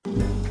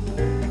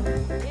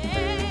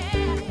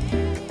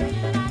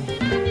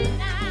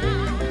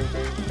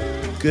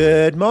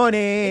Good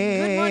morning.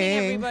 Good morning,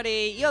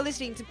 everybody. You're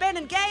listening to Ben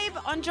and Gabe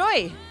on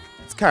Joy.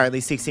 It's currently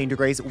 16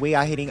 degrees. We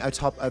are hitting a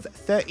top of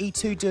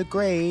 32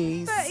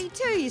 degrees.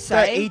 32, you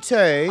say? 32.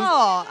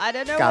 Oh, I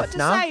don't know what to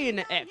Governor. say in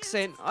an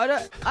accent. I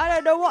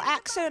don't know what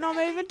accent I'm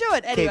even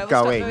doing. Anyway, Keep we'll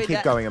stop going. doing Keep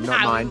that. going. I'm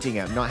not No. minding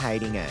it. I'm not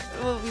hating it.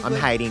 Well, we I'm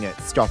would- hating it.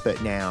 Stop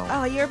it now.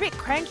 Oh, you're a bit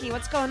cranky.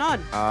 What's going on?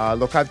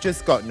 Look, I've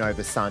just gotten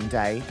over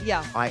Sunday,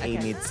 Yeah. i.e. okay.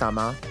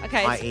 Midsummer,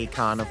 Okay, i.e.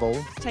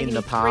 Carnival Taking in the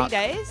you park. 3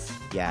 days?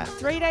 Yeah.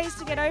 3 days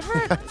to get over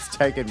it? It's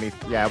taken me,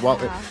 yeah, well,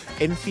 Wow.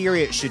 in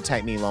theory it should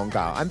take me longer.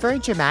 I'm very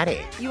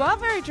dramatic. You are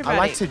very dramatic. I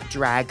like to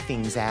drag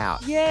things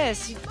out.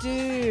 Yes, you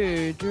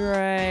do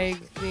drag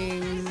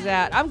things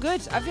out. I'm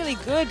good. I'm feeling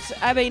good.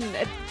 I mean,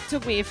 it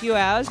took me a few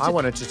hours to... I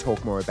wanted to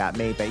talk more about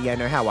me, but yeah,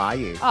 no, how are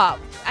you? Oh,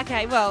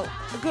 okay, well,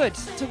 good.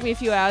 Took me a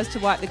few hours to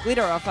wipe the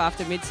glitter off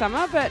after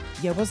Midsummer, but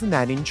Yeah, wasn't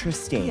that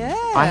interesting? Yeah.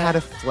 I had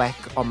a fleck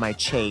on my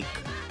cheek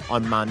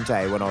on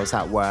Monday when I was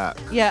at work.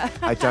 yeah,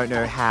 I don't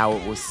know how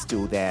it was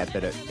still there,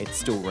 but it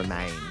still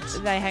remained.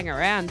 they hang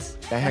around.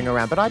 They hang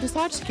around, but I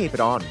decided to keep it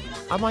on.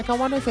 I'm like, I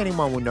wonder if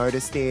anyone will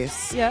notice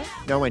this. Yeah.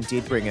 No one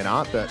did bring it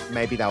up, but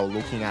maybe they were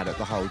looking at it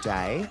the whole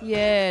day.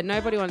 Yeah,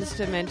 nobody wants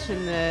to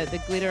mention the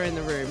glitter in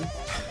the room.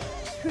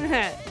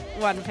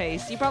 One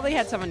piece. You probably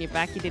had some on your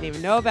back you didn't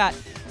even know about.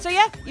 So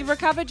yeah, you've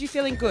recovered. You're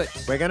feeling good.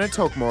 We're going to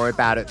talk more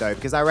about it though,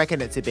 because I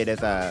reckon it's a bit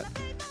of a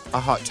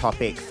hot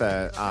topic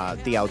for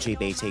the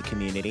LGBT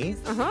community.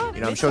 Uh-huh.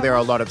 You know, I'm sure there are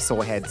a lot of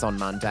sore heads on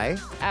Monday.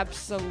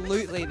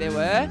 Absolutely, there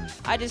were.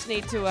 I just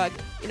need to,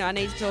 I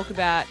need to talk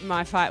about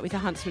my fight with a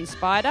huntsman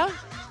spider.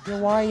 Yeah,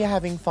 why are you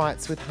having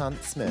fights with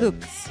huntsmen? Look,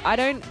 I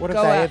don't What go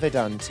have they out. ever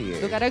done to you?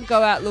 Look, I don't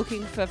go out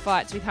looking for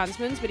fights with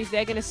huntsmen, but if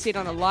they're going to sit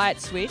on a light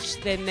switch,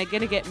 then they're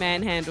going to get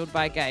manhandled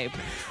by Gabe.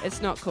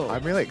 It's not cool.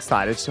 I'm really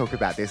excited to talk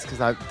about this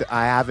because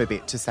I have a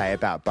bit to say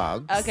about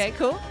bugs. Okay,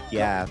 cool.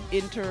 Yeah.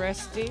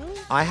 Interesting.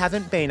 I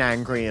haven't been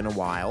angry in a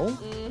while,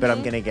 but I'm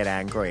going to get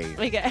angry.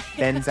 Okay.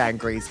 Ben's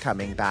angry's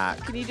coming back.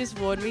 Can you just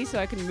warn me so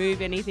I can move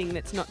anything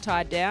that's not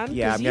tied down?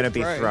 Yeah, 'Cause I'm going to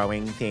you be throw.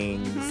 throwing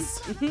things.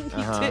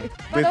 Uh-huh.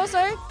 But With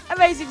also,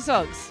 amazing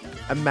songs.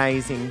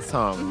 amazing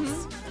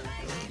songs.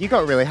 You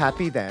got really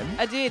happy then.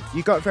 I did.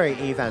 You got very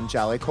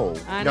evangelical.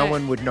 I No know.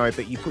 one would know,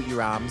 but you put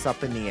your arms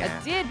up in the air.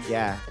 I did.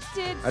 Yeah. I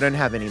did. I don't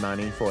have any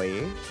money for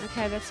you.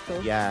 Okay, that's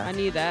cool. Yeah. I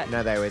knew that.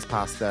 No, they always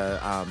pass the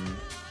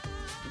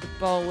The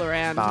bowl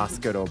around.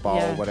 basket or bowl,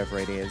 Yeah. whatever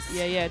it is.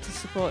 Yeah, to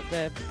support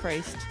the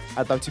priest.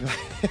 I'd love to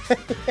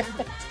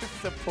to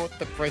support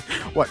the priest.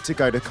 What, to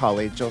go to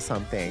college or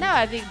something? No,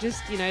 I think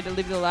just, to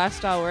live the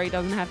lifestyle where he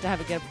doesn't have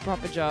to get a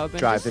proper job. And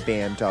Drive just, the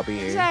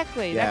BMW.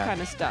 Exactly, Yeah. that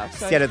kind of stuff.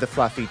 So, Instead of the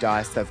fluffy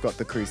dice, they've got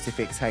the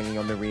crucifix hanging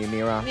on the rear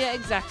mirror. yeah,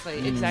 exactly.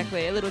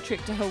 A little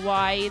trip to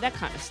Hawaii, that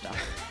kind of stuff.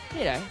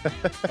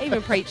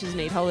 Even preachers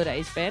need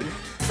holidays, Ben.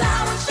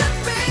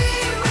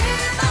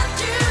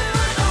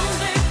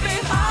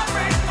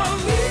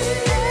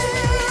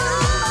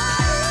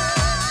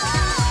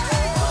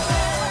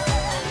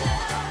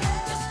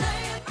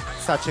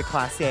 Such a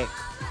classic.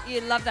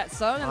 You love that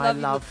song? I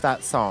love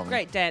that song.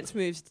 Great dance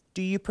moves.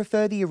 Do you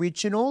prefer the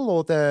original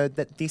or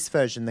this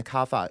version, the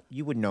cover?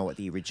 You would know what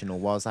the original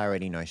was. I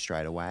already know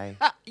straight away.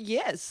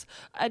 Yes,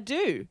 I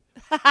do.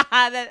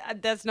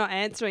 That's not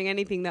answering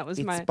anything. That was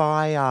It's my...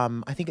 by,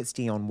 I think it's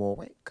Dionne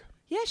Warwick.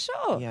 Yeah,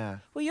 sure. Yeah.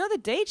 Well, you're the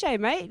DJ,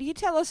 mate. You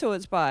tell us who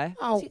it's by.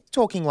 Oh,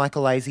 talking like a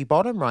lazy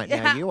bottom right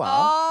now, you are.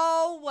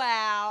 Oh,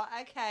 wow.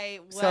 Okay,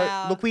 wow.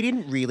 So, look, we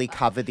didn't really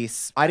cover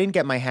this. I didn't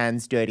get my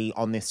hands dirty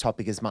on this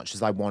topic as much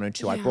as I wanted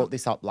to. I Yeah. brought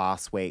this up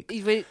last week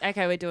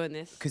Okay, we're doing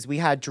this. because we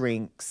had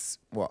drinks,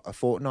 a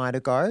fortnight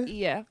ago?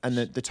 Yeah. And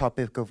the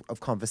topic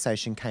of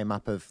conversation came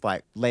up of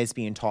like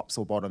lesbian tops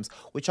or bottoms,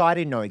 which I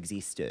didn't know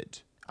existed.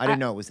 I didn't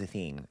know it was a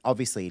thing.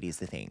 Obviously, it is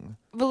the thing.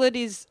 Well, it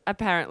is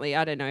apparently.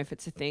 I don't know if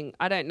it's a thing.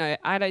 I don't know.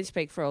 I don't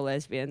speak for all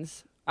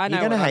lesbians. I know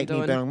You're going to what hate I'm me,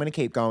 doing. but I'm going to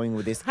keep going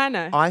with this. I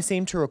know. I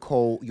seem to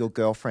recall your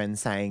girlfriend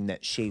saying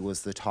that she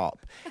was the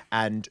top.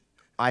 And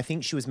I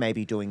think she was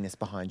maybe doing this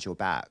behind your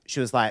back. She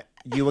was like,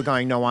 you were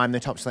going, no, I'm the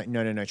top. She's like,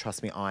 no,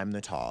 trust me, I'm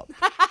the top.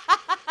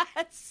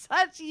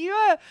 You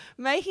are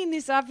making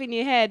this up in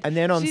your head. And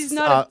then She's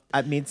not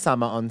at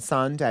Midsummer on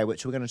Sunday,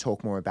 which we're going to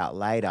talk more about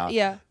later,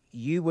 Yeah.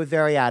 you were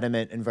very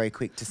adamant and very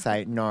quick to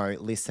say, no,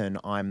 listen,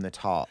 I'm the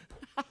top.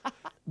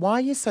 Why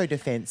are you so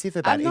defensive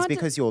about I'm it? Is not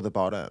because you're the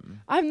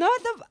bottom. I'm not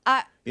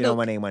the... You don't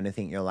want anyone to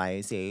think you're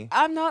lazy.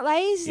 I'm not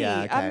lazy.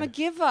 Yeah, okay. I'm a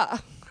giver.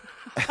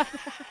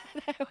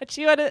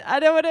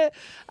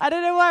 I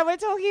don't know why we're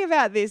talking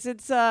about this.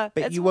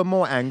 But you were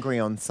more angry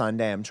on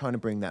Sunday. I'm trying to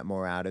bring that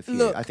more out of you.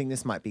 Look. I think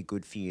this might be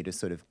good for you to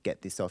sort of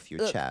get this off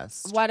your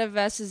chest. One of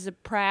us is a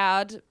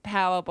proud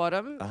power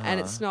bottom, and Uh-huh.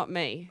 it's not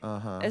me.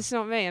 It's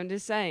not me. I'm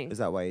just saying. Is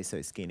that why you're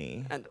so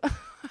skinny? And I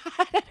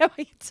don't know what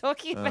you're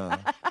talking about.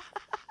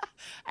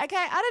 Okay,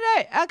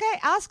 I don't know. Okay,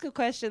 ask a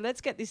question.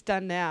 Let's get this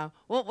done now.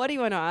 What do you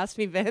want to ask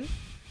me, Ben?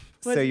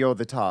 So you're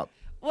the top.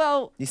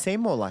 Well, You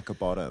seem more like a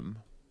bottom.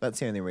 That's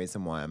the only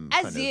reason why I'm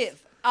as kind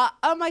if.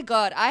 Oh my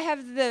God, I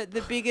have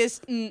the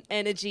biggest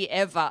energy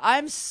ever.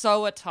 I'm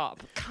so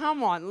atop.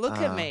 Come on, look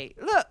at me.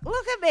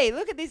 Look at me.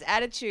 Look at this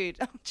attitude.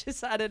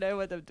 I don't know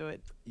what I'm doing.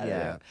 I don't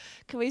know.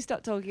 Can we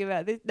stop talking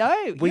about this?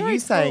 No. Were you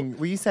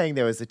saying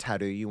there was a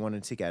tattoo you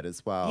wanted to get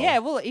as well? Yeah,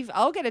 well, if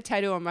I'll get a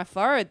tattoo on my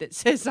forehead that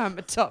says I'm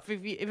a top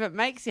if it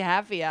makes you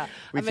happier.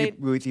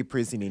 With your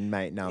prison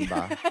inmate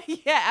number.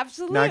 Yeah,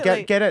 absolutely. No,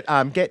 get it.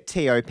 Get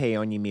TOP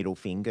on your middle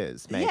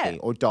fingers, maybe, Yeah.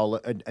 or dollar,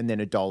 and then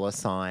a dollar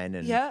sign,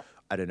 and Yeah.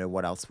 I don't know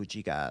what else would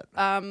you get.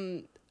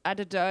 I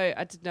don't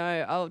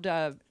know. I'll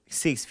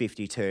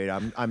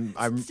 6:52.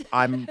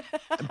 I'm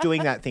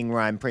doing that thing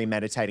where I'm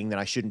premeditating that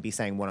I shouldn't be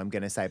saying what I'm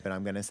going to say, but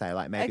I'm going to say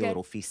like maybe a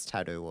little fist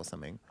tattoo or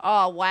something.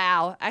 Oh,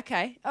 wow.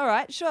 Okay. All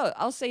right. Sure.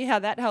 I'll see how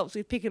that helps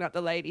with picking up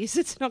the ladies.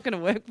 It's not going to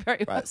work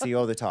very well. Right. So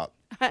you're the top.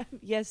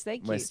 Yes,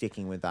 thank you. We're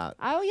sticking with that.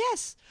 Oh,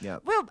 yes. Yeah.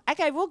 Well,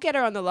 okay. We'll get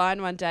her on the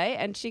line one day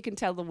and she can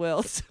tell the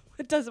world.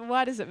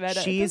 Why does it matter?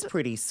 She is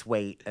pretty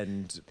sweet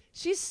and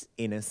she's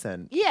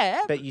innocent.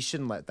 Yeah. But you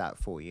shouldn't let that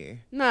fool you.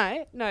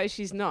 No,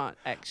 she's not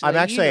actually. I'm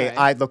actually, You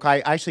know.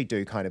 I actually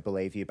do kind of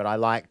believe you, but I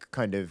like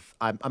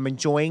I'm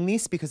enjoying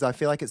this because I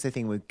feel like it's a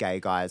thing with gay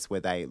guys where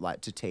they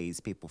like to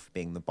tease people for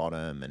being the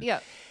bottom, and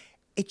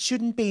it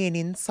shouldn't be an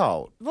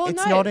insult. Well,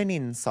 it's no. not an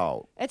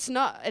insult. It's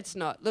not.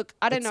 Look,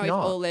 I don't It's know if not.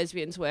 all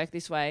lesbians work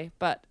this way,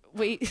 but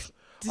we.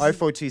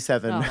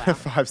 0427 Oh, wow.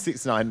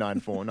 569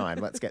 949.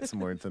 Let's get some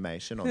more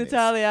information on this.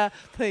 Natalia,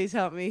 please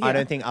help me here. I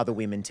don't think other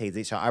women tease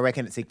each other. I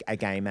reckon it's a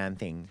gay man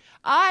thing.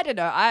 I don't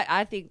know.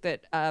 I think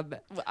that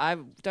I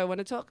don't want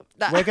to talk.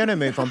 We're going to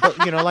move on. But,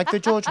 like the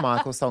George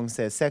Michael song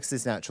says, sex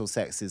is natural,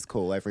 sex is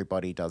cool.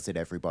 Everybody does it,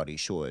 everybody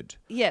should.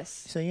 Yes.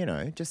 So,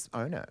 just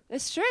own it.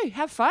 It's true.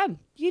 Have fun.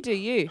 You do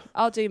you.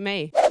 I'll do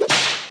me.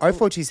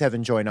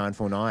 0427 Joy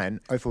 949,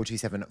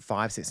 0427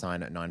 569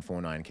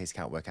 949 in case you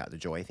can't work out the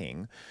joy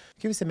thing.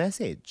 Give us a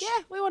message.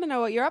 Yeah, we want to know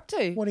what you're up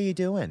to. What are you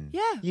doing?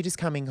 Yeah. You're just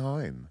coming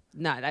home.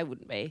 No, they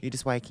wouldn't be. You're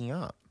just waking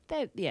up.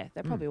 They're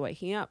probably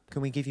waking up.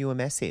 Can we give you a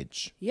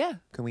message? Yeah.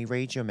 Can we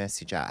read your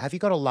message out? Have you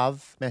got a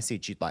love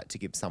message you'd like to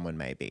give someone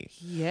maybe?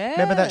 Yeah.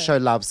 Remember that show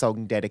Love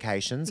Song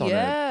Dedications on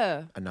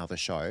Yeah. another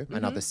show,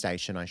 another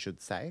station I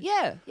should say?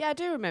 Yeah. Yeah, I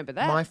do remember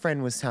that. My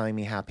friend was telling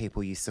me how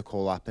people used to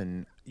call up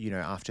and,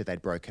 after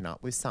they'd broken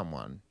up with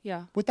someone.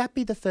 Yeah. Would that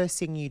be the first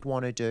thing you'd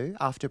want to do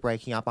after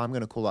breaking up? I'm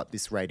going to call up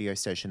this radio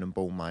station and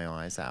bawl my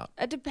eyes out.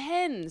 It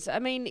depends. I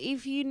mean,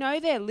 if you know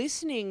they're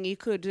listening, you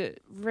could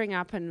ring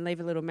up and leave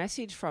a little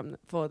message for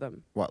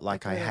them. What,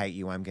 like I hate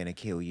you, I'm going to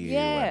kill you?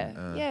 Yeah,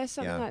 and,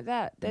 something like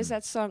that. There's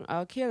that song,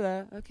 I'll kill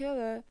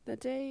her, the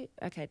day.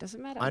 Okay,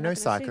 doesn't matter. I I'm know not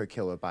gonna Psycho sing.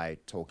 Killer by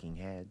Talking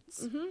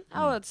Heads. Mm-hmm.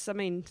 Oh,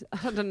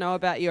 I don't know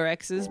about your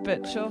exes,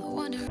 but sure.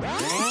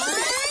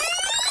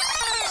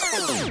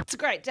 It's a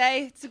great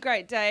day. It's a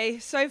great day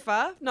so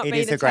far. Not It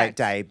being is a great attacked.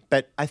 day,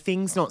 but are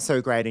things not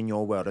so great in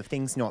your world? Have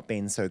things not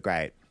been so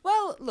great?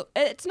 Well, look,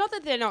 it's not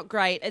that they're not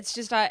great. It's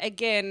just I,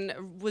 again,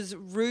 was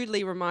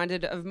rudely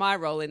reminded of my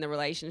role in the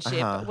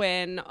relationship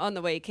when on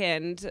the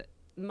weekend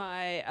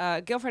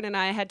my girlfriend and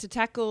I had to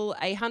tackle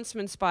a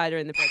huntsman spider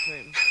in the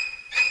bedroom.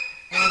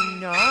 Oh,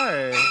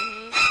 no.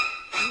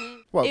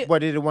 What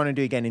did it want to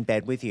do, get in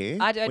bed with you?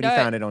 I don't when know. you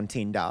found it on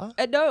Tinder?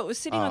 No, it was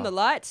sitting on the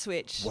light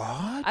switch. What?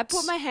 I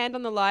put my hand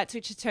on the light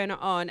switch to turn it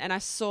on, and I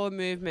saw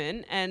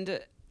movement and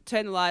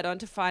turned the light on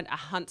to find a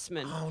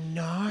huntsman. Oh,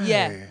 no.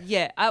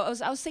 Yeah. I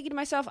was thinking to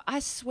myself, I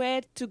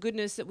swear to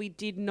goodness that we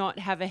did not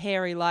have a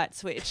hairy light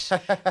switch.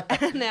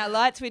 And our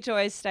light switch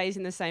always stays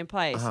in the same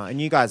place. And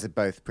you guys are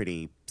both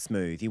pretty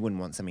smooth. You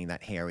wouldn't want something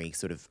that hairy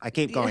sort of... I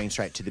keep going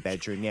straight to the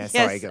bedroom. Yeah,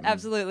 sorry. Yes,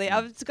 absolutely.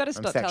 I've got to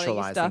stop telling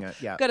you stuff. sexualising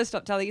it, yeah. Got to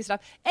stop telling you stuff.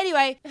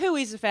 Anyway, who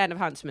is a fan of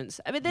huntsmans?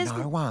 I mean, there's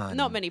No one.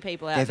 not many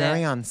people out They're there.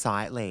 very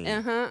unsightly.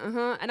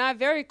 And I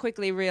very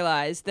quickly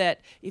realised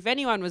that if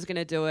anyone was going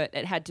to do it,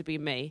 it had to be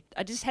me.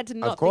 I just had to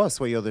not Of course,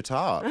 well, you're the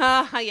top.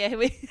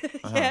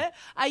 yeah.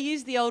 I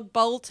used the old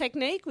bowl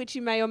technique, which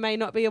you may or may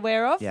not be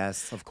aware of.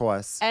 Yes, of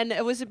course. And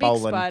it was a big Bowl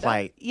spider. and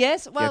plate.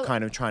 Yes, well, You're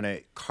kind of trying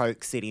to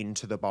coax it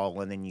into the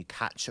bowl and then you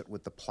catch it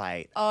with the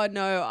plate. oh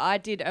no, I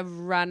did a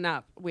run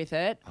up with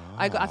it.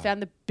 I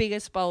found the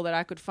biggest bowl that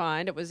I could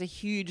find. It was a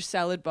huge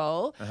salad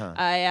bowl.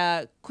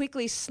 I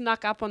quickly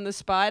snuck up on the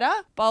spider,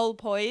 bowl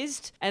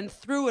poised, and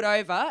threw it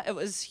over. It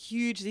was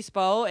huge, this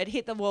bowl. It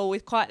hit the wall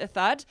with quite a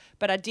thud,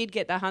 but I did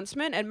get the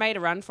huntsman and made a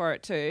run for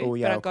it too. Oh,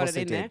 yeah, but I of got course it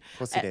you in did. there. Of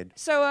course you did.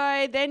 So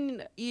I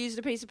then used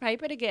a piece of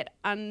paper to get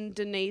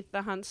underneath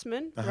the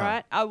huntsman,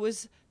 right? I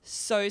was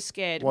so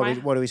scared. What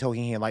are we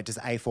talking here? Like just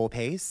A4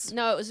 piece?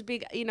 No, it was a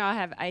big, I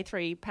have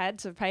A3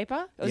 pads of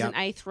paper. It was Yep. an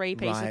A3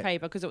 piece Right. of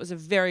paper because it was a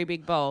very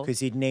big bowl.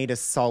 Because you'd need a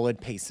solid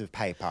piece of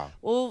paper.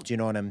 Well, Do you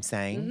know what I'm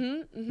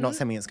saying? Not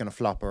something that's going to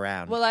flop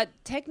around. well,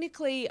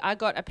 I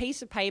got a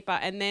piece of paper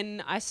and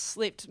then I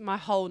slipped my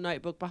whole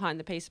notebook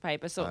behind the piece of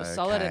paper so it was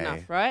solid Okay.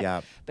 enough, right?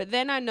 Yep. But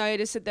then I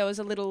noticed that there was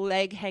a little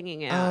leg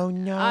hanging out. Oh,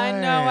 no. I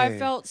know, I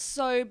felt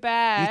so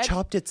bad. you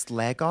chopped its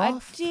leg I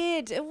off?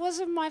 did. It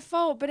wasn't my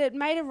fault, but it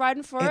made a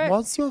run for for it. It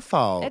was your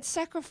fault. It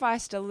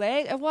sacrificed a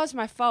leg. It was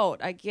my fault,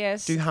 I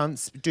guess.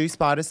 Do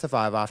spiders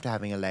survive after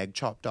having a leg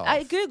chopped off?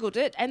 I googled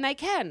it, and they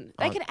can.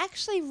 They can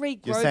actually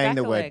regrow You're saying back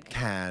the a word leg.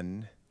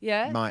 can.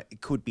 Yeah.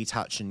 Could be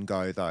touch and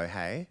go though,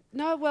 hey?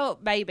 No, well,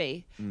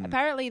 maybe.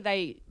 Apparently,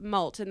 they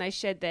molt and they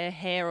shed their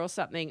hair or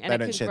something, and They it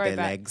don't can shed grow their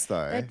back. legs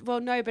though. Well,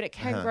 no, but it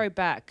can grow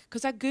back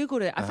because I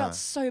googled it. I felt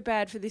so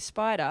bad for this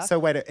spider. So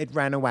wait, it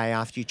ran away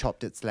after you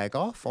chopped its leg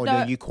off, or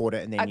no, you caught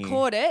it and then I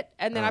caught it,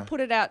 and then I put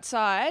it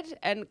outside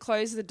and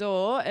closed the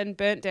door and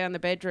burnt down the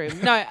bedroom.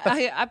 No,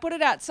 I put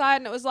it outside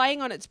and it was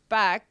laying on its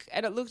back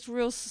and it looked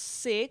real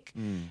sick,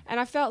 and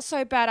I felt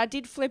so bad. I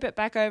did flip it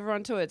back over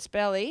onto its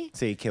belly.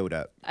 So you killed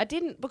it. I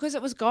didn't because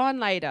it was gone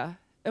later.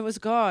 It was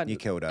gone. You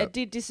killed it. It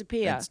did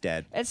disappear. It's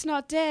dead. It's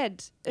not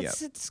dead.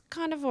 It's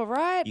kind of all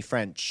right. You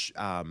French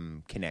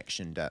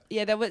connectioned it.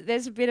 Yeah,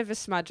 there's a bit of a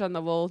smudge on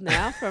the wall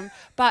now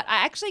but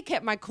I actually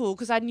kept my cool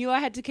because I knew I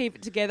had to keep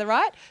it together,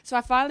 right? So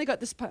I finally got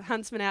this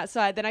huntsman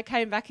outside. Then I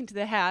came back into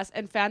the house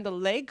and found the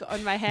leg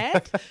on my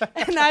hand,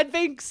 and I'd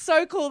been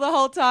so cool the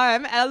whole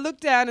time. And I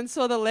looked down and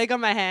saw the leg on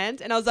my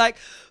hand, and I was like,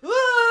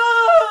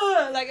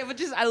 "Whoa!" Like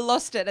I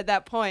lost it at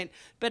that point.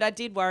 But I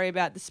did worry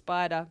about the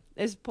spider.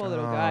 This poor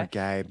little guy. Oh,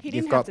 Gabe, He you've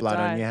didn't got have to blood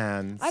die. on your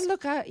hands.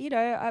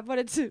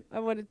 I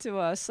wanted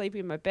to sleep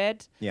in my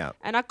bed. Yeah.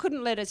 And I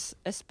couldn't let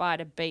a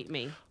spider beat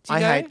me. Do you I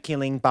know? hate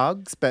killing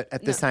bugs, but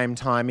at the same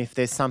time, if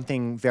there's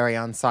something very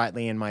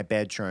unsightly in my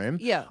bedroom,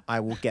 Yeah. I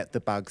will get the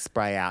bug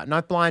spray out. And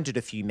I've blinded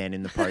a few men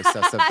in the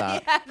process of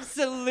that.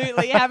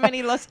 Absolutely. How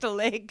many lost a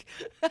leg?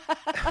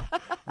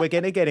 We're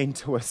going to get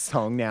into a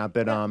song now,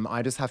 but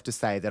I just have to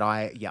say that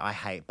I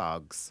hate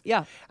bugs.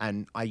 Yeah.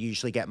 And I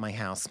usually get my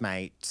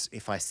housemate,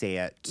 if I see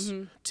it,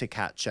 Mm-hmm. to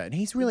catch it. And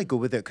he's really good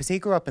with it because he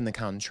grew up in the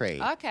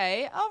country.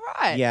 Okay. All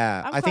right.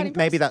 Yeah, I'm I quite think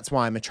maybe impressed. that's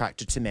why I'm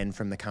attracted to men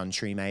from the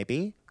country,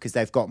 maybe, because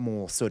they've got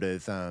more sort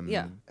of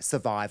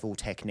survival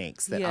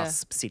techniques that Yeah.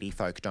 us city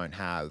folk don't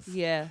have.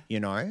 Yeah. You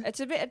know? It's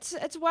a bit.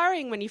 It's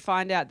worrying when you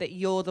find out that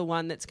you're the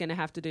one that's going to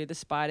have to do the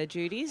spider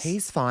duties.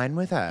 He's fine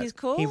with it. He's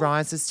cool? He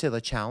rises to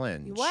the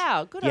challenge.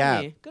 Wow. Good Yeah.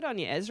 on you. Good on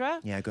you, Ezra.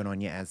 Yeah, good on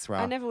you,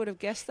 Ezra. I never would have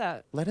guessed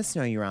that. Let us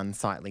know your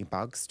unsightly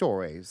bug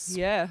stories.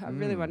 Yeah, I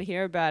really want to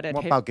hear about it.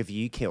 What bug have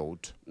you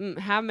killed?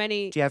 How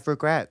many? Do you have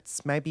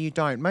regrets? Maybe you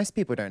don't. Most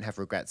people don't have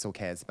regrets or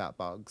cares about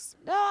bugs.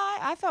 No,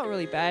 I felt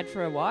really bad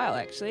for a while,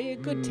 actually. A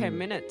good 10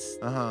 minutes.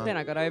 Uh-huh. Then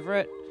I got over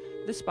it.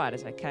 The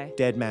spider's okay.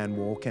 Dead man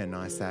walking,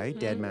 I Mm-hmm. say.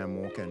 Dead man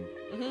walking.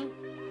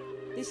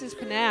 This is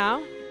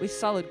Panau with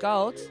Solid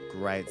Gold.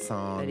 Great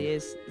song. It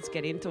is. Let's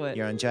get into it.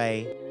 You're on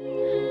Jay.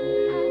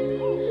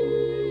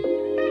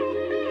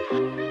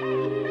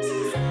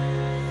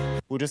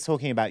 We're just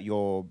talking about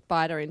your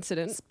Spider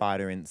incident.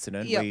 spider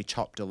incident Yep. where you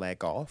chopped a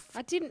leg off.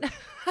 I didn't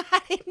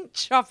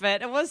chop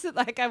it. It wasn't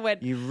like I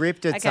went. You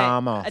ripped its Okay,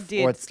 arm off I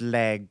did. or its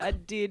leg. I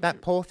did.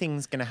 That poor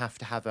thing's going to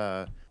have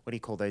a, what do you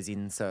call those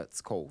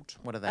inserts called?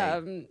 What are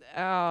they?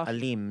 A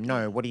limb.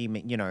 No, what do you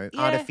mean? You know,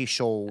 Yeah.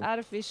 artificial.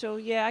 Artificial.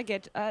 Yeah, I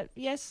get.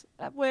 Yes,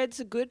 words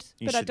are good,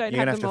 You but I should- don't you're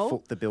have gonna them have all. to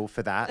foot the bill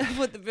for that.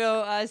 Put the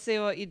bill. I see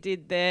what you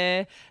did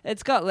there.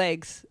 It's got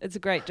legs. It's a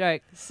great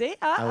joke. See?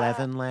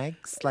 11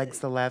 legs.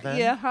 Legs 11.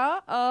 Yeah.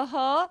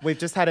 Uh-huh. We've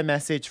just had a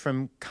message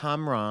from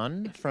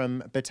Kamran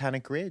from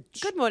Botanic Ridge.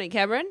 Good morning,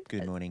 Cameron.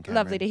 Good morning, Cameron.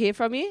 Lovely to hear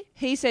from you.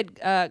 He said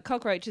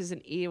cockroaches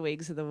and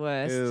earwigs are the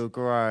worst. Ooh,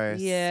 gross.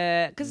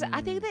 Yeah, because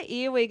I think the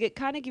earwig, it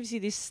kind of gives you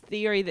this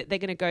theory that they're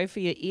going to go for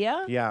your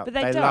ear. Yeah, but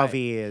they they don't. love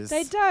ears.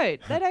 They don't.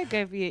 They don't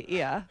go for your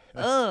ear.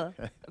 Ugh,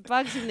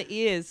 bugs in the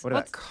ears. What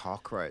about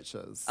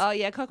cockroaches? Oh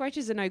yeah,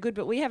 cockroaches are no good.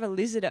 But we have a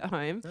lizard at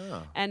home,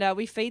 Oh. and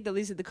we feed the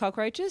lizard the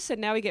cockroaches. So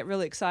now we get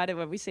really excited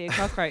when we see a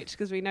cockroach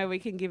because we know we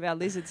can give our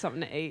lizard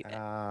something to eat.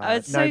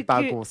 It's no so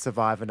bug cute. will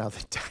survive another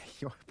day.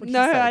 What do you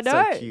No, say? I It's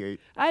know. So cute.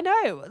 I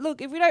know.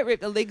 Look, if we don't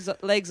rip the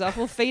legs off,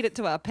 we'll feed it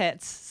to our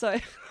pets. So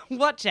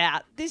watch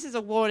out. This is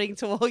a warning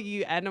to all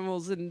you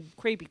animals and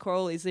creepy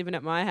crawlies living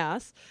at my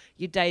house.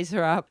 Your days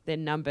are up. They're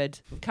numbered.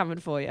 I'm coming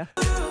for you.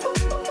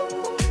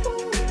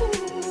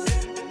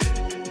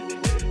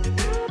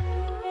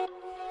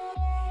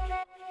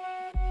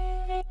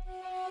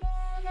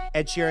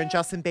 Ed Sheeran,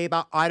 Justin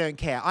Bieber, I don't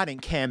care. I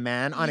don't care,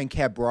 man. I don't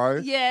care, bro.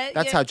 Yeah,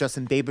 That's yeah. how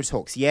Justin Bieber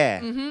talks.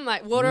 Yeah.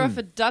 Like water off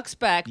a duck's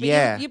back. But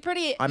Yeah. You're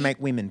pretty. I make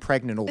women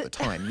pregnant all the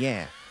time.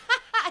 Yeah.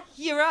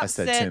 You're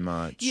upset. said too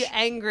much. You're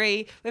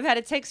angry. We've had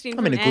a text in I'm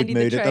from in a good Andy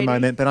mood at the tradie.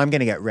 moment, but I'm going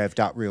to get revved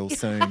up real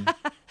soon.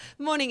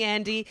 Morning,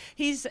 Andy.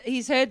 He's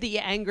heard that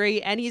you're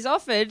angry and he's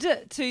offered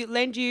to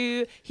lend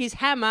you his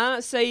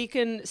hammer so you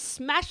can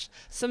smash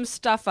some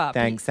stuff up.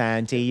 Thanks,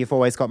 Andy. You've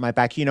always got my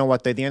back. You know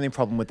what, though? The only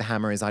problem with the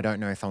hammer is I don't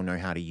know if I'll know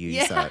how to use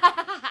it.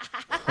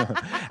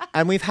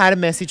 And we've had a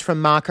message from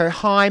Marco.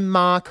 Hi,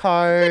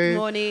 Marco. Good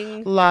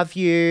morning. Love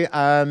you.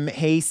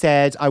 He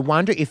said, I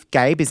wonder if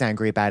Gabe is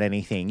angry about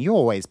anything. You're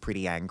always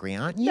pretty angry,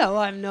 aren't you? No,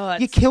 I'm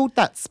not. You killed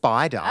that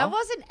spider. I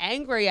wasn't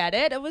angry at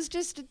it. It was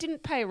just it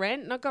didn't pay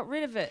rent and I got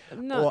rid of it.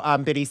 No.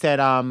 But he said,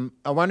 I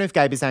wonder if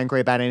Gabe is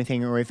angry about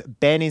anything or if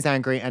Ben is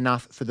angry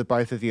enough for the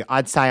both of you.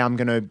 I'd say I'm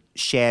going to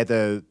share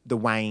the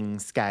weighing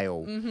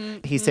scale.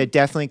 He said,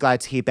 definitely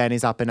glad to hear Ben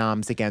is up in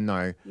arms again,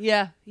 though.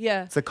 Yeah.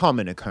 It's a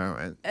common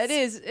occurrence. It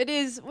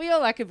is. We all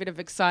like a bit of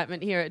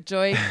excitement here at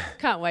Joy.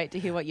 Can't wait to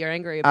hear what you're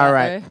angry about. All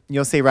right. Though.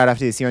 You'll see right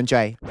after this. You're on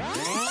Jay.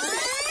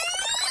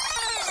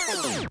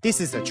 This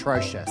is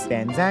atrocious.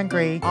 Ben's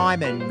angry.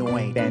 I'm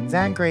annoyed. Ben's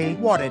angry.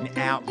 What an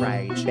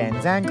outrage.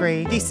 Ben's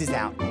angry. This is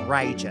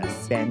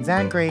outrageous. Ben's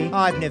angry.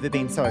 I've never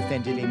been so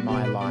offended in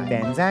my life.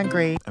 Ben's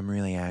angry. I'm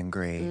really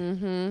angry.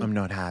 I'm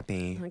not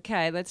happy.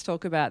 Okay, let's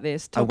talk about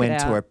this. I went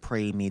to a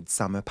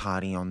pre-midsummer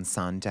party on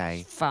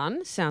Sunday.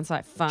 Fun. Sounds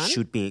like fun.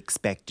 Should be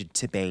expected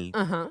to be.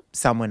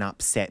 Someone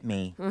upset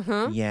me.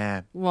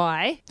 Yeah.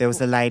 Why? There was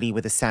a lady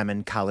with a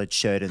salmon-coloured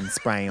shirt and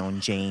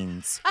spray-on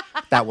jeans.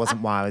 That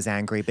wasn't why I was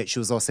angry, but she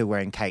was also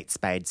wearing Kate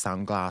Spade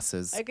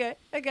sunglasses. Okay,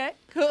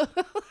 cool.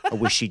 I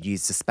wish she'd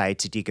used a spade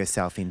to dig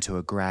herself into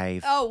a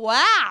grave. Oh,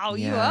 wow.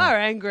 You Yeah. are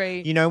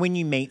angry. You know when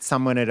you meet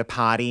someone at a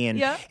party and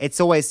Yeah.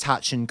 it's always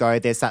touch and go,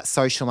 there's that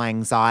social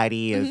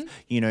anxiety of,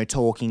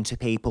 talking to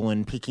people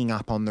and picking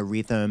up on the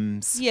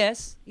rhythms.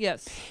 Yes.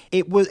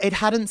 It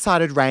hadn't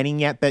started raining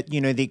yet, but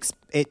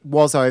it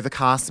was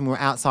overcast and we were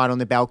outside on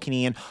the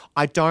balcony, and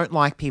I don't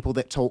like people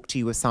that talk to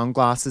you with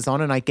sunglasses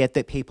on, and I get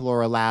that people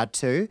are allowed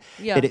to,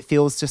 Yeah. but it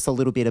feels just a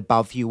little bit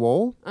above you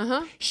all.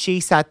 She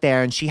sat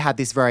there and she had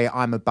this very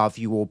I'm above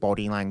you all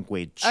body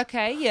language.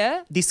 Okay,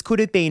 yeah. This could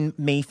have been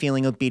me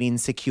feeling a bit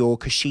insecure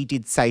because she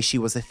did say she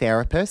was a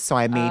therapist, so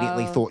I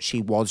immediately thought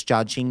she was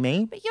judging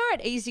me. But you're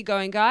an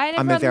easygoing guy and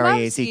I'm a everyone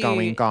very loves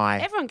easygoing you. guy.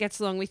 Everyone gets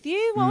along with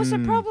you. What was the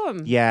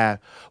problem? Yeah.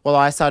 Well,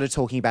 I started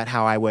talking about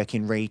how I work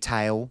in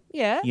retail.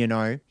 Yeah.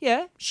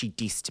 Yeah. She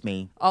dissed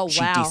me. Oh, She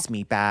wow. dissed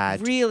me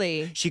bad.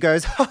 Really? She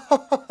goes,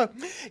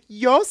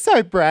 you're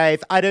so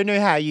brave. I don't know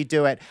how you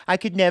do it. I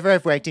could never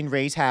have worked in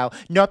retail.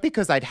 Not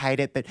because I'd hate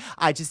it, but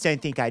I just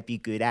don't think I'd be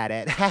good at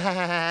it.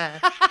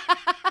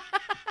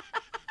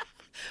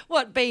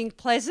 What, being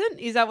pleasant?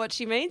 Is that what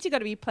she means? You got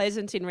to be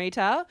pleasant in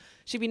retail.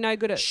 She'd be no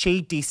good at...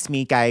 She dissed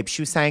me, Gabe.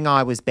 She was saying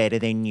I was better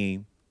than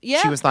you.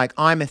 Yeah. She was like,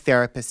 I'm a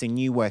therapist and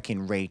you work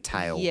in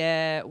retail.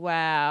 Yeah,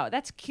 wow.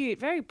 That's cute.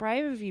 Very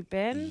brave of you,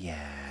 Ben. Yeah.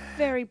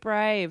 Very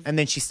brave. And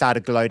then she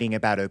started gloating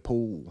about her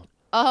pool.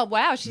 Oh,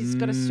 wow. She's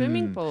got a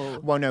swimming pool.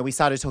 Well, no, we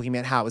started talking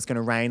about how it was going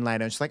to rain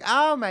later. And she's like,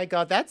 oh, my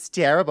God, that's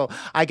terrible.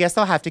 I guess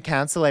I'll have to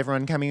cancel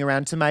everyone coming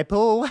around to my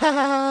pool.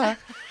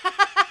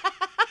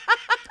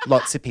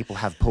 Lots of people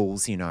have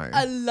pools, you know.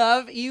 I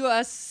love... You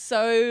are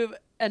so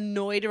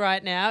annoyed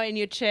right now in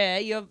your chair.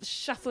 You're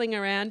shuffling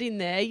around in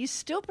there. You're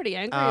still pretty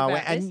angry about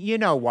and this. you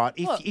know what?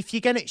 What? If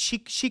you're gonna, she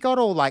got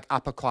all like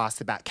upper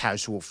class about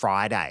casual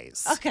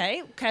Fridays.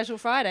 Okay, casual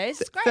Fridays.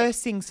 It's great.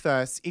 First things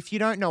first. If you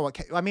don't know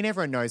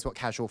everyone knows what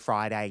casual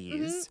Friday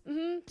is.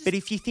 But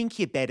if you think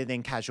you're better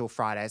than casual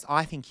Fridays,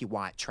 I think you're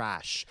white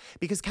trash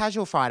because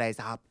casual Fridays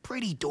are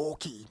pretty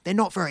dorky. They're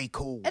not very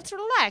cool. It's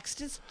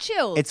relaxed. It's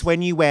chilled. It's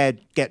when you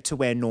get to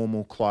wear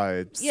normal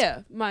clothes.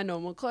 Yeah, my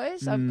normal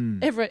clothes.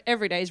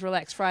 Every day's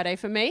relaxed Friday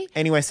for me.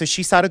 Anyway, so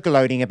she started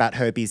gloating about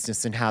her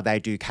business and how they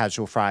do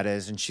casual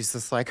Fridays. And she's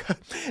just like,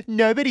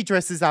 nobody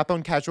dresses up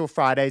on casual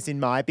Fridays in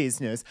my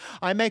business.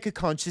 I make a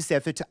conscious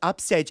effort to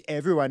upstage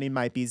everyone in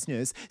my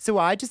business. So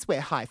I just wear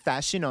high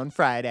fashion on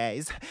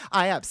Fridays.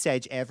 I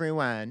upstage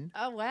everyone.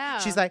 Oh, wow.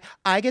 She's like,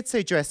 I get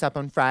so dressed up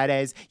on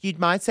Fridays. You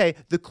might say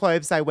the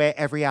clothes I wear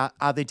every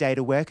other day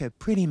to work are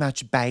pretty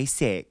much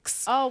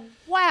basics. Oh,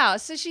 wow.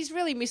 So she's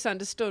really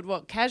misunderstood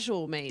what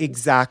casual means.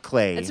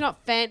 Exactly. It's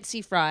not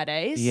fancy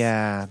Fridays.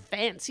 Yeah.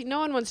 Fancy. No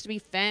one wants to be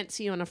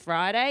fancy on a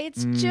Friday.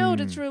 It's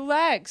chilled. It's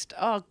relaxed.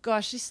 Oh,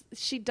 gosh.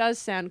 She does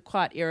sound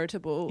quite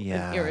irritable.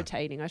 Yeah.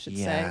 Irritating, I should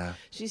Yeah. say.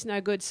 She's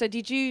no good. So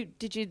did you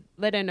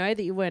let her know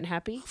that you weren't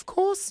happy? Of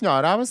course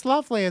not. I was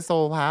lovely as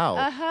all hell.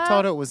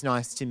 Told her it was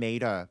nice to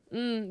meet her.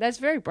 That's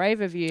very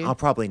brave of you. I'll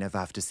probably never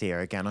have to see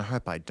her again. I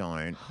hope I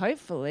don't.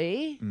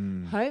 Hopefully.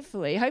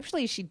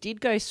 Hopefully she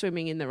did go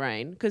swimming in the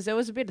rain because there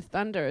was a bit of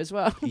thunder as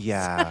well.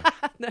 Yeah.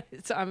 No,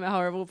 I'm a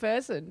horrible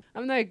person.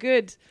 I'm no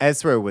good.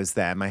 Ezra was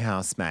there, my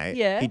housemate.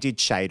 Yeah. He did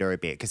shade her a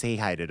bit because he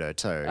hated her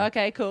too.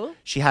 Okay, cool.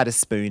 She had a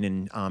spoon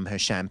in her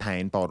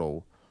champagne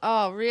bottle.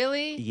 Oh,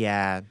 really?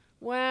 Yeah.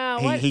 Wow.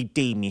 He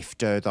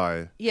de-miffed her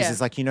though. Yeah. Because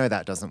he's like,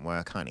 that doesn't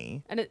work,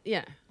 honey. And it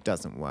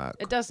Doesn't work.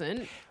 it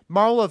doesn't.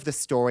 Moral of the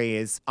story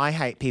is I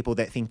hate people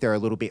that think they're a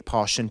little bit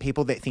posh, and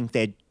people that think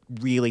they're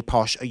really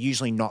posh are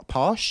usually not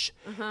posh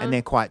and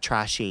they're quite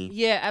trashy.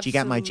 Yeah, absolutely. Do you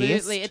get my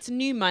gist? It's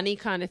new money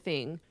kind of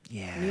thing.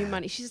 Yeah. New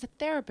money. She's a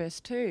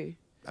therapist too.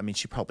 I mean,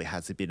 she probably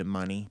has a bit of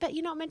money. But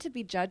you're not meant to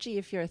be judgy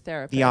if you're a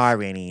therapist. The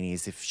irony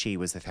is if she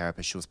was a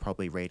therapist, she was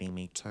probably reading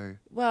me too.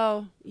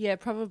 Well, yeah,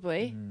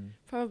 probably.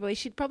 Probably.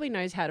 She probably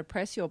knows how to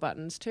press your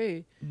buttons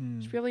too.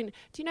 She probably. Do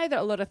you know that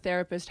a lot of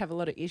therapists have a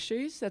lot of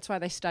issues? That's why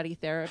they study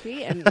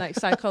therapy and like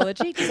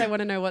psychology, because they want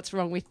to know what's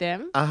wrong with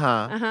them.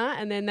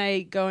 And then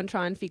they go and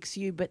try and fix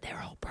you, but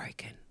they're all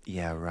broken.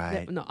 Yeah,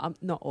 right. Not all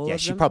of them. Yeah,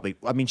 she probably,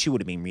 I mean, she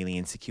would have been really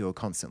insecure,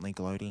 constantly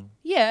gloating.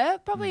 Yeah,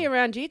 probably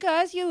around you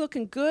guys. You're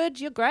looking good.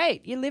 You're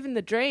great. You're living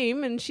the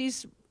dream. And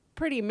she's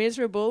pretty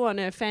miserable on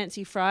her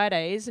fancy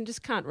Fridays and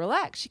just can't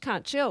relax. She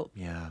can't chill.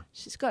 Yeah.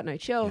 She's got no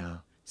chill. Yeah.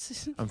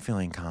 I'm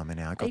feeling calmer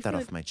now. I got that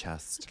off my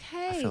chest.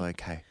 Okay. I feel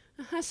okay.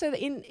 So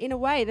in a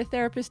way, the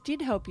therapist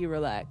did help you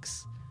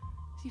relax.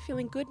 So you're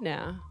feeling good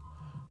now.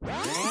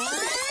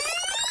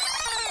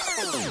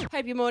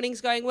 Hope your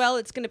morning's going well.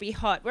 It's going to be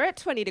hot. We're at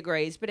 20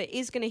 degrees, but it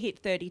is going to hit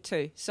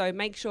 32. So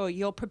make sure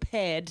you're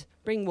prepared.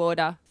 Bring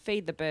water,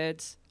 feed the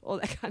birds, all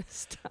that kind of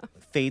stuff.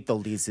 Feed the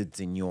lizards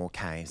in your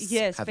case.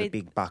 Yes. Have a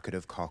big bucket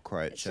of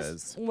cockroaches.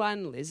 Just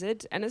one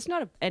lizard, and it's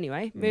not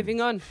anyway,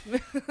 moving on.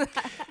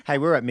 Hey,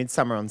 we were at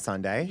Midsummer on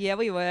Sunday. Yeah,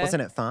 we were.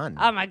 Wasn't it fun?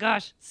 Oh my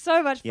gosh,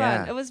 so much fun.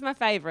 Yeah. It was my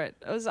favourite.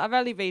 I've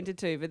only been to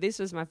 2, but this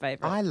was my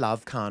favourite. I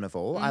love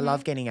carnival. I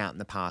love getting out in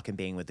the park and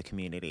being with the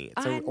community.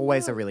 It's I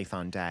always a know. really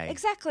fun day.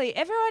 Exactly.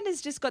 Everyone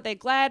has just got their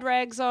glad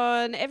rags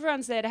on.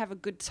 Everyone's there to have a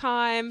good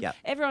time. Yep.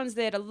 Everyone's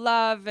there to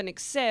love and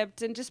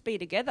accept and just be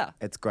together.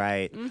 It's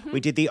great. We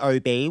did the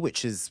OB,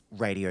 which is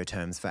radio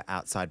terms for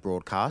outside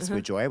broadcast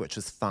with Joy, which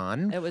was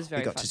fun. It was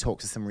very We got fun. to talk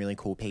to some really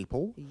cool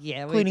people,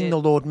 Yeah, we including did. the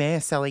Lord Mayor,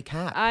 Sally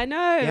Catt. I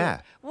know.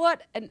 Yeah.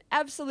 What an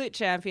absolute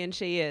champion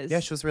she is. Yeah,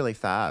 she was really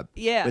fab.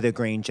 Yeah. With her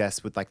green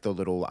dress with like the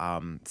little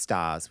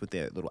stars with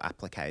the little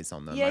appliques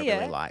on them. Yeah, I yeah.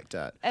 really liked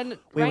it. And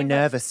We were rainbow-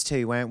 nervous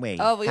too, weren't we?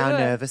 Oh, we How were.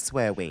 nervous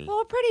were we?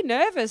 Well, pretty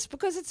nervous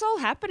because it's all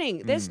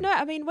happening. There's Mm. no,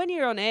 I mean, when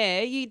you're on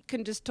air, you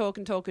can just talk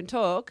and talk and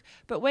talk.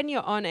 But when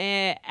you're on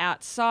air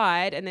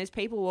outside and there's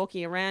people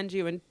walking around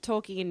you and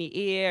talking in your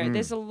ear,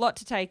 there's a lot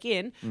to take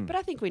in. But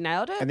I think we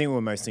nailed it. I think we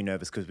were mostly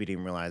nervous because we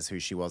didn't realise who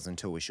she was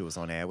until she was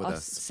on air with Oh,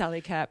 us.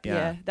 Sally Cap, Yeah.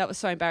 yeah. That was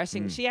so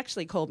embarrassing. She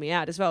actually called me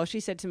out as well. She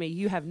said to me,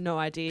 "You have no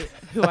idea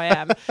who I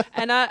am."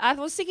 And I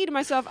was thinking to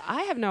myself,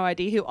 I have no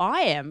idea who I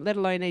am, let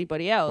alone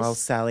anybody else. Well,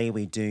 Sally,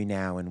 we do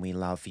now and we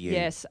love you.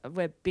 Yes,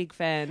 we're big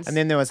fans. And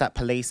then there was that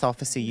police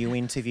officer you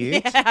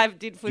interviewed. yeah, I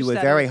did push You were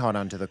that very in. hot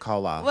under the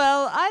collar.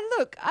 Well,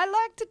 I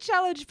like to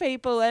challenge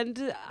people,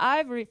 and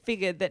I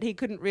figured that he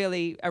couldn't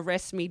really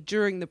arrest me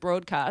during the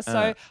broadcast,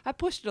 so I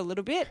pushed it a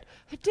little bit.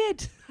 I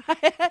did.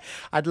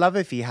 I'd love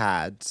if he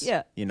had.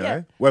 Yeah, You know,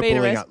 yeah. we're Been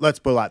pulling arrest- up. Let's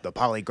pull out the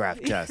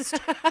polygraph test.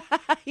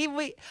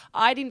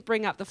 I didn't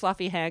bring up the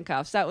fluffy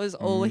handcuffs. That was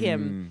all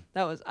him.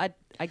 That was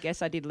I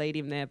guess I did lead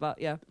him there,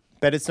 but yeah.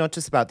 But it's not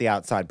just about the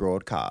outside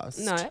broadcast.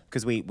 No.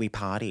 Because we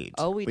partied.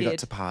 Oh, we got did.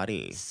 to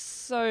party.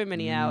 So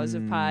many hours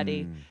of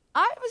party.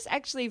 I was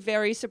actually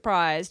very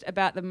surprised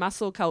about the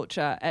muscle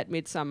culture at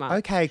Midsummer.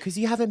 Okay, because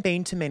you haven't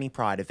been to many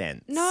Pride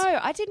events. No,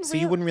 I didn't So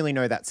you wouldn't really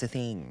know that's a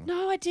thing.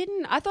 No, I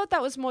didn't. I thought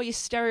that was more your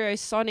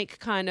stereosonic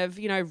kind of,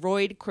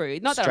 roid crew.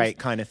 Not that I was- Straight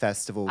kind of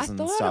festivals I and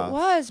thought stuff. it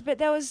was, but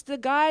there was the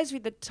guys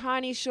with the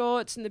tiny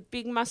shorts and the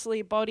big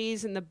muscly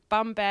bodies and the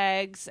bum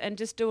bags and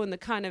just doing the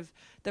kind of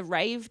the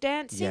rave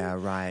dancing. Yeah,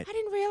 right. I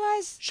didn't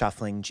realise.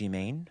 Shuffling, do you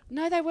mean?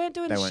 No, they weren't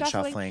doing They the weren't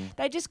shuffling. shuffling.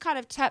 They just kind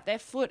of tap their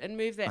foot and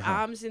move their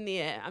arms in the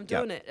air. I'm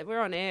doing it. We're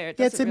on air. It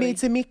Yeah, doesn't really-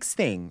 it's a mixed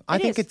thing. I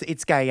It think is.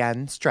 it's gay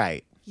and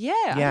straight. Yeah.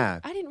 Yeah.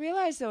 I didn't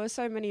realise there were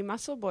so many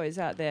muscle boys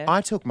out there. I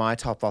took my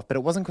top off, but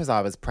it wasn't because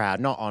I was proud.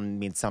 Not on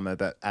Midsummer,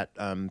 but at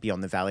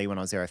Beyond the Valley when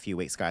I was there a few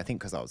weeks ago. I think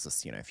because I was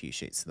just, a few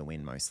sheets to the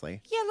wind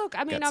mostly. yeah, look,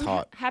 I mean, Gets I'm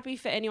hot. happy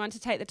for anyone to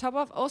take the top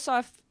off. Also,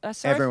 I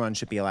saw Everyone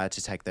should be allowed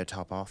to take their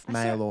top off, saw-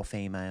 male or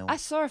female. I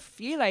saw a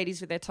few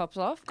ladies with their tops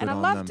off, and I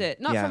on loved them. it.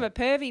 Not Yeah. from a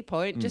pervy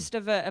point, just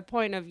of a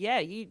point of,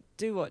 you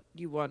do what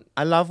you want.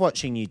 I love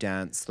watching you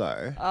dance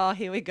though. Oh,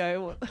 here we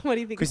go. What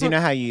do you think? Because you know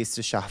how you used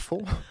to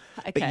shuffle,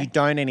 but Okay. you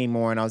don't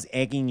anymore. And I was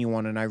egging you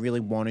on, and I really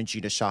wanted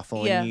you to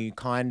shuffle. Yeah. And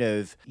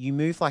you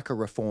move like a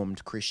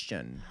reformed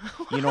Christian.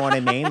 You know what I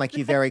mean? Like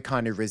you're very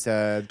kind of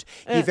reserved.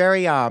 You're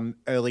very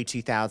early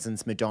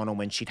 2000s Madonna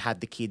when she'd had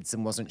the kids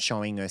and wasn't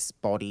showing her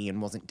body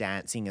and wasn't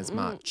dancing as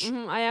much.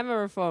 I am a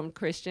reformed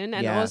Christian,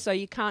 and Yeah. also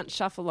you can't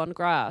shuffle on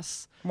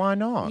grass. Why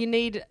not? You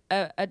need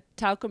a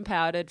talcum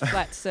powdered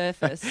flat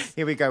surface.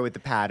 Here we go with the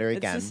powder It's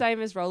again. the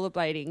same as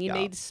rollerblading. You Yeah.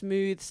 need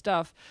smooth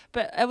stuff.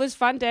 But it was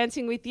fun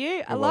dancing with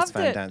you. I was loved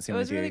fun it. dancing it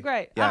was with really you.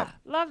 great. Yeah.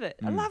 Love it.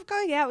 I love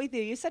going out with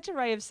you. You're such a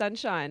ray of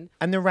sunshine.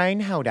 And the rain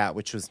held out,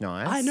 which was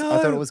nice. I I know.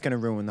 thought it was going to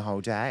ruin the whole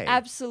day.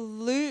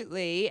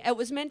 Absolutely. It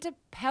was meant to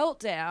pelt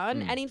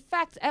down. And in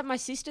fact, at my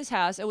sister's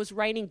house, it was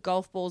raining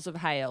golf balls of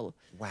hail.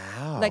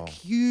 Wow. Like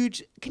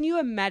huge. Can you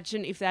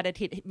imagine if that had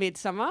hit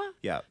Midsummer?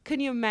 Yeah. Can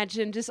you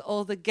imagine just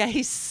all the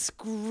gays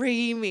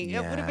screaming? It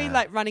would have been Yeah.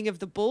 like running of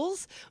the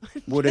bulls.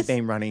 Would have Just-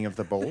 been running of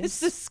the As balls.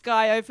 the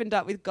sky opened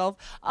up with golf.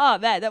 Oh,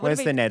 that would Where's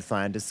have the been. Ned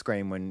Flanders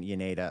scream when you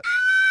need it?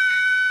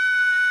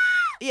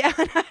 Yeah,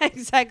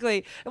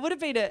 exactly. It would have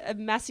been a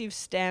massive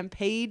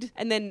stampede.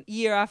 And then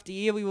year after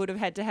year, we would have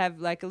had to have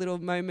like a little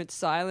moment's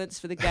silence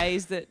for the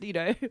gays that,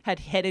 had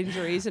head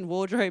injuries and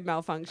wardrobe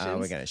malfunctions.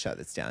 We're going to shut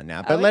this down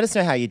now. But let us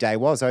know how your day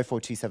was.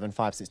 0427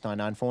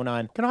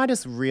 569 Can I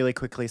just really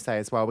quickly say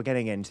as well, we're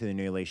getting into the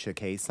new Alicia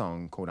Keys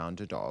song called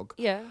Underdog.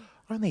 Yeah.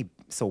 I only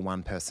saw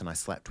one person I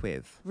slept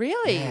with.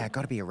 Really? Yeah,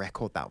 got to be a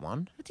record, that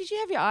one. Did you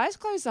have your eyes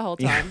closed the whole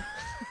time?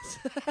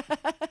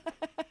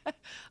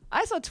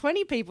 I saw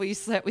 20 people you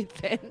slept with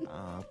then.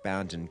 Oh,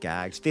 bound and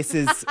gagged. This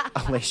is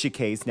Alicia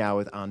Keys now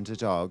with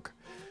Underdog.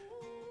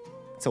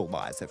 It's all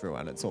lies,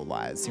 everyone. It's all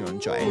lies. You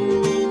enjoy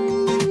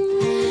it.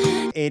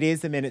 It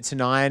is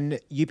 9:01.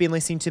 You've been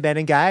listening to Ben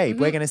and Gabe.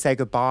 We're going to say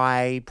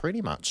goodbye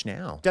pretty much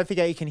now. Don't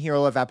forget you can hear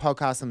all of our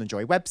podcasts on the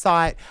Joy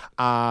website,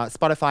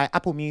 Spotify,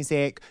 Apple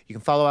Music. You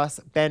can follow us,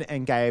 Ben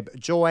and Gabe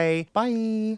Joy. Bye.